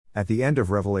At the end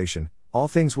of Revelation, all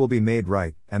things will be made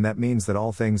right, and that means that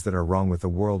all things that are wrong with the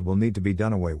world will need to be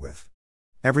done away with.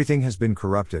 Everything has been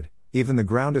corrupted, even the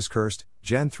ground is cursed,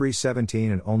 Gen 3:17,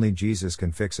 and only Jesus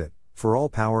can fix it, for all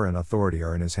power and authority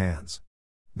are in his hands.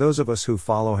 Those of us who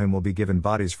follow him will be given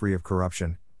bodies free of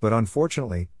corruption, but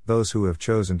unfortunately, those who have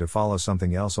chosen to follow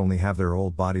something else only have their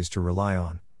old bodies to rely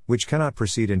on, which cannot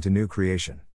proceed into new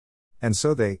creation. And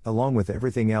so they, along with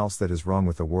everything else that is wrong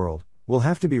with the world, will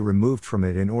have to be removed from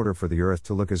it in order for the earth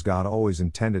to look as God always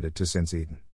intended it to since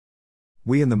Eden.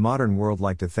 We in the modern world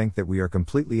like to think that we are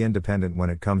completely independent when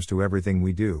it comes to everything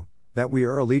we do, that we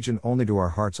are allegiant only to our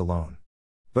hearts alone.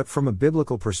 But from a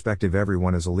biblical perspective,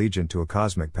 everyone is allegiant to a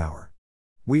cosmic power.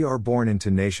 We are born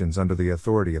into nations under the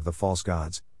authority of the false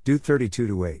gods, Deut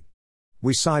 32-8.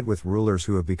 We side with rulers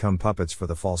who have become puppets for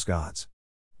the false gods.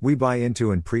 We buy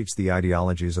into and preach the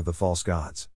ideologies of the false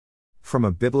gods. From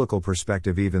a biblical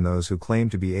perspective, even those who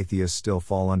claim to be atheists still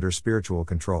fall under spiritual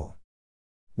control.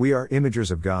 We are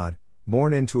imagers of God,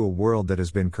 born into a world that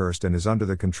has been cursed and is under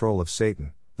the control of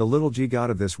Satan, the little g god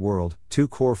of this world, 2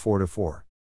 Cor 4-4.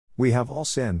 We have all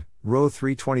sinned, Ro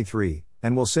 3:23,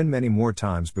 and will sin many more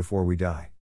times before we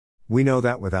die. We know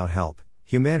that without help,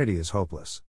 humanity is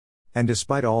hopeless. And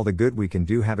despite all the good we can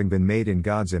do, having been made in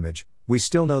God's image, we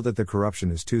still know that the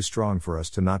corruption is too strong for us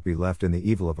to not be left in the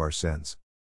evil of our sins.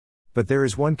 But there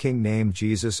is one king named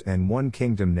Jesus and one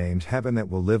kingdom named heaven that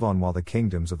will live on while the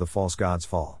kingdoms of the false gods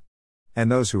fall.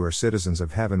 And those who are citizens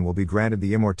of heaven will be granted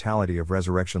the immortality of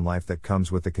resurrection life that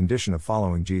comes with the condition of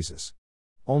following Jesus.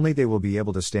 Only they will be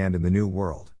able to stand in the new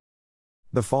world.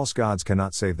 The false gods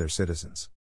cannot save their citizens.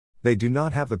 They do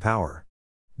not have the power.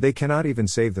 They cannot even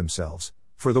save themselves,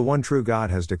 for the one true God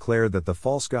has declared that the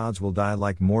false gods will die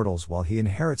like mortals while he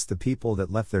inherits the people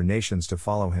that left their nations to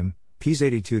follow him, Ps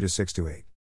 82-6-8.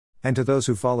 And to those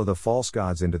who follow the false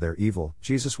gods into their evil,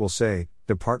 Jesus will say,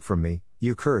 "Depart from me,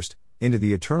 you cursed, into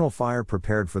the eternal fire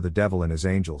prepared for the devil and his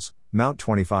angels," Mount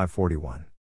 25:41.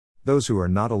 Those who are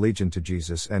not allegiant to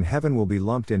Jesus and heaven will be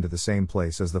lumped into the same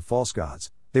place as the false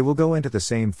gods. They will go into the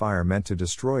same fire meant to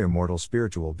destroy immortal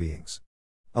spiritual beings.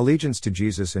 Allegiance to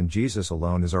Jesus and Jesus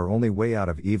alone is our only way out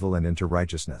of evil and into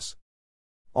righteousness.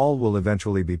 All will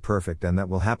eventually be perfect, and that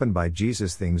will happen by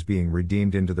Jesus' things being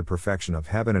redeemed into the perfection of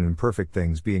heaven and imperfect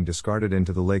things being discarded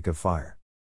into the lake of fire.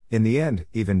 In the end,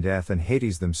 even death and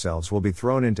Hades themselves will be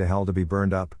thrown into hell to be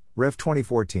burned up, Rev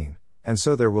 20:14, and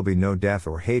so there will be no death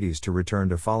or Hades to return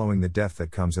to following the death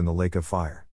that comes in the lake of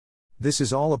fire. This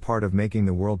is all a part of making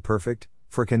the world perfect,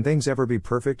 for can things ever be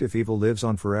perfect if evil lives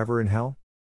on forever in hell?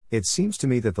 It seems to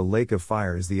me that the lake of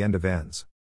fire is the end of ends.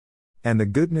 And the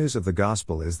good news of the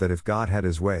gospel is that if God had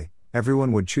his way,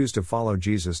 everyone would choose to follow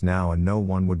Jesus now and no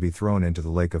one would be thrown into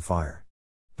the lake of fire.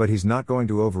 But he's not going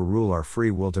to overrule our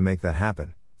free will to make that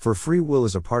happen, for free will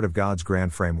is a part of God's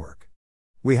grand framework.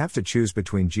 We have to choose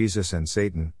between Jesus and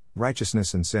Satan,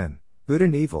 righteousness and sin, good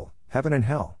and evil, heaven and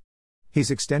hell. He's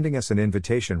extending us an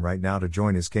invitation right now to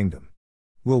join his kingdom.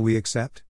 Will we accept?